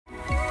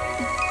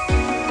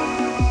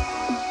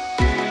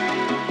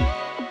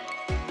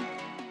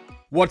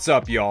What's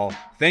up, y'all?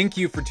 Thank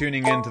you for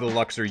tuning in to the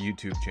Luxor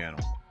YouTube channel.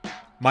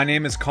 My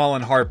name is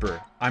Colin Harper.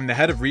 I'm the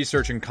head of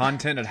research and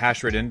content at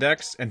Hashrate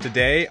Index, and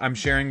today I'm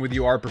sharing with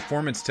you our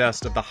performance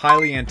test of the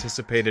highly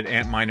anticipated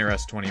Antminer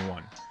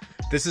S21.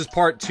 This is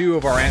part 2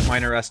 of our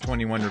Antminer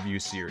S21 review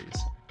series.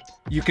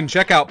 You can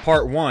check out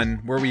part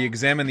 1, where we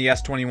examine the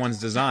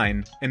S21's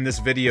design, in this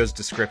video's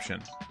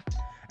description.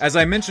 As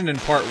I mentioned in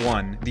part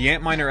 1, the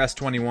Antminer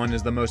S21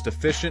 is the most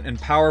efficient and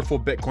powerful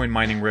Bitcoin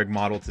mining rig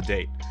model to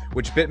date,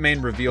 which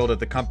Bitmain revealed at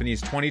the company's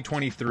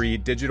 2023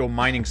 Digital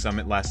Mining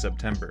Summit last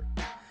September.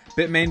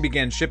 Bitmain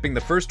began shipping the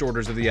first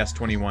orders of the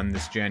S21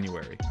 this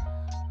January.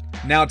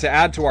 Now, to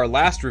add to our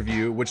last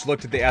review, which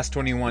looked at the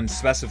S21's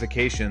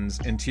specifications,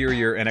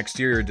 interior and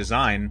exterior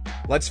design,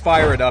 let's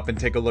fire it up and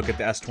take a look at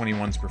the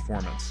S21's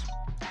performance.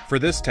 For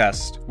this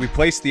test, we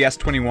placed the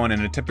S21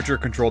 in a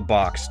temperature-controlled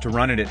box to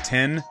run it at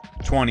 10,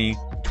 20,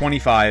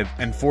 25,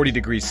 and 40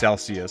 degrees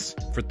Celsius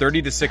for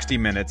 30 to 60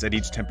 minutes at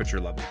each temperature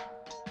level.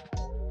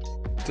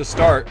 To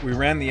start, we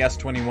ran the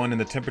S21 in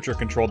the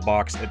temperature-controlled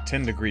box at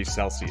 10 degrees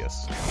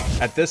Celsius.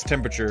 At this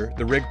temperature,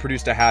 the rig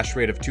produced a hash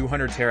rate of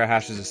 200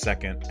 terahashes a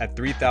second at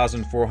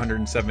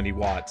 3,470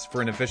 watts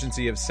for an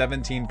efficiency of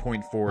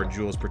 17.4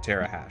 joules per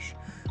terahash,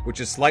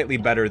 which is slightly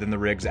better than the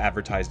rig's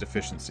advertised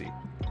efficiency.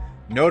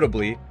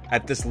 Notably,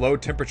 at this low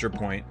temperature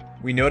point,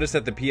 we noticed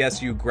that the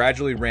PSU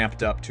gradually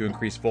ramped up to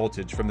increase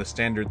voltage from the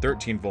standard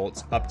 13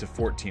 volts up to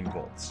 14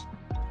 volts.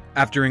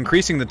 After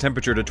increasing the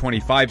temperature to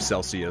 25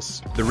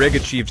 Celsius, the rig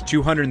achieved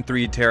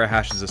 203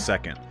 terahashes a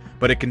second,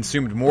 but it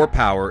consumed more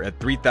power at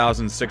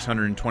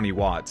 3,620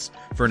 watts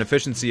for an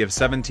efficiency of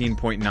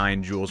 17.9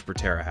 joules per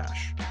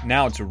terahash.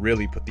 Now to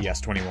really put the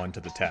S21 to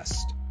the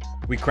test.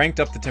 We cranked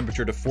up the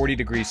temperature to 40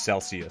 degrees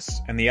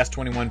Celsius, and the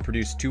S21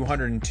 produced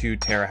 202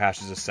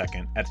 terahashes a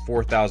second at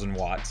 4,000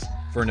 watts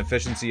for an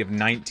efficiency of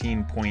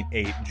 19.8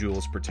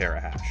 joules per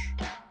terahash.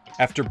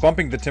 After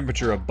bumping the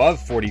temperature above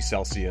 40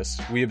 Celsius,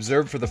 we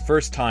observed for the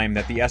first time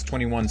that the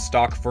S21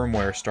 stock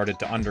firmware started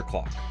to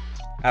underclock.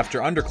 After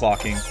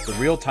underclocking, the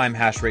real-time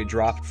hash rate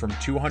dropped from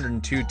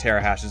 202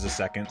 terahashes a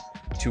second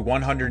to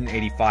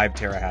 185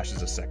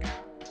 terahashes a second,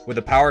 with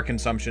a power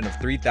consumption of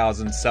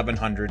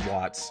 3,700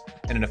 watts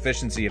and an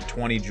efficiency of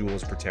 20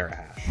 joules per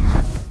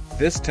terahash.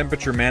 This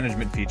temperature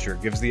management feature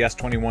gives the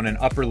S21 an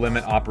upper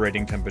limit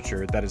operating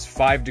temperature that is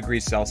 5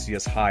 degrees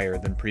Celsius higher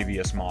than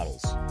previous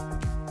models.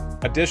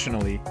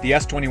 Additionally, the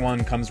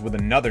S21 comes with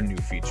another new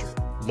feature,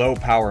 low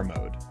power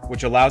mode,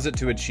 which allows it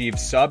to achieve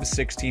sub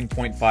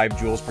 16.5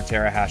 joules per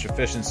terahash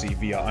efficiency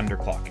via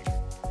underclocking.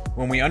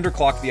 When we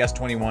underclocked the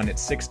S21 at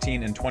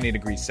 16 and 20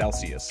 degrees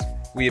Celsius,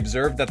 we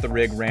observed that the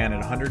rig ran at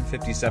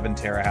 157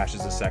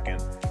 terahashes a second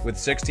with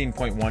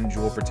 16.1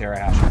 joule per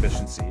terahash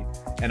efficiency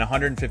and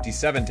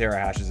 157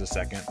 terahashes a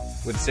second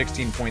with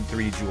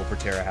 16.3 joule per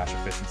terahash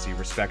efficiency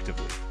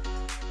respectively.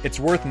 It's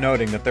worth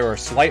noting that there are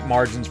slight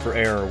margins for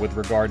error with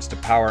regards to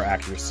power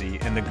accuracy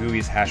in the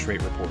GUI's hash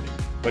rate reporting,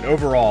 but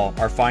overall,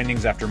 our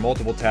findings after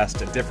multiple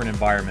tests at different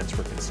environments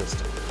were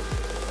consistent.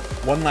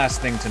 One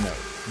last thing to note,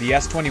 the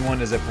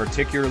S21 is a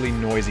particularly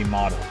noisy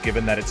model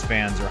given that its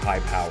fans are high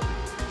powered.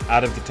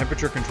 Out of the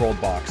temperature-controlled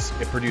box,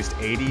 it produced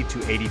 80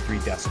 to 83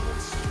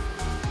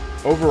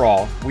 decibels.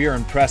 Overall, we are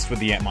impressed with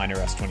the Antminer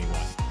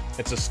S21.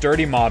 It's a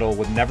sturdy model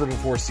with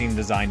never-before-seen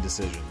design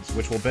decisions,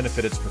 which will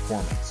benefit its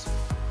performance.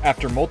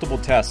 After multiple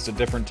tests at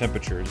different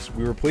temperatures,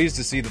 we were pleased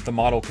to see that the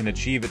model can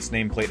achieve its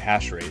nameplate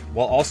hash rate,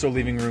 while also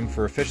leaving room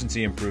for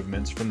efficiency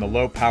improvements from the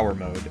low power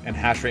mode and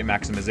hash rate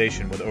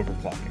maximization with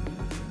overclocking.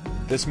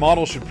 This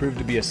model should prove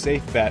to be a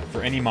safe bet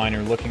for any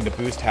miner looking to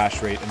boost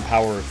hash rate and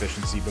power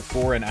efficiency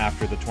before and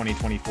after the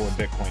 2024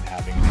 Bitcoin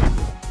halving in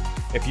April.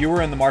 If you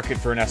are in the market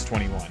for an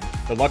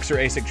S21, the Luxor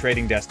ASIC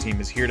trading desk team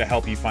is here to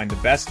help you find the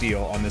best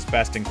deal on this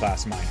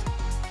best-in-class miner.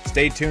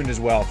 Stay tuned as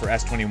well for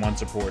S21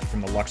 support from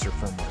the Luxor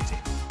firmware team.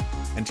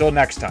 Until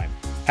next time,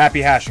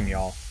 happy hashing,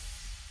 y'all.